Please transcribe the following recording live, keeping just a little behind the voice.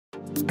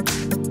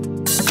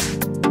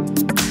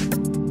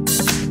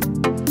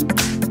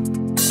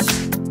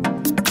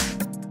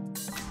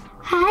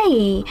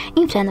Hi!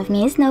 In front of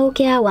me is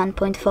Nokia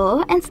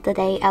 1.4 and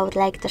today I would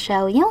like to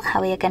show you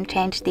how you can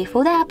change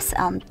default apps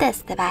on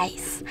this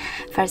device.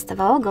 First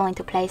of all, go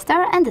into Play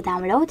Store and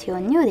download your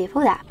new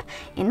default app.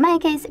 In my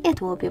case,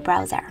 it will be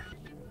Browser.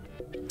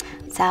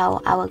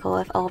 So I will go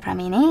with Opera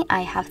Mini.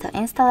 I have to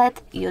install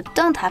it. You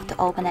don't have to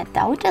open it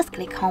though, just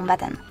click Home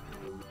button.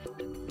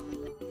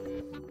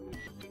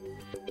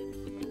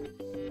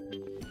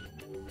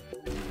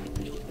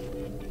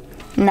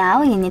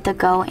 Now you need to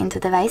go into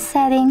Device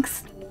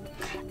Settings.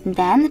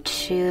 Then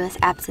choose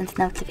Apps and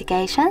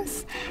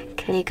Notifications,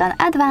 click on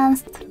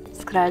Advanced,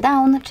 scroll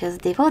down, choose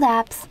Default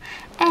Apps,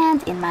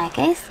 and in my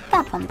case,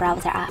 tap on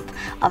Browser app.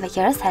 Over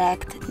here,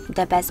 select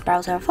the best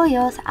browser for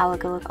use. I will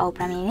go with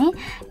Opera Mini,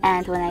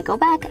 and when I go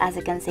back, as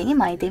you can see,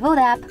 my default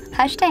app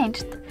has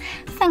changed.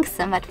 Thanks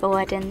so much for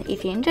watching.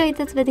 If you enjoyed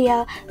this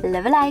video,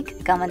 leave a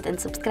like, comment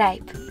and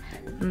subscribe.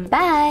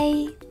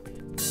 Bye!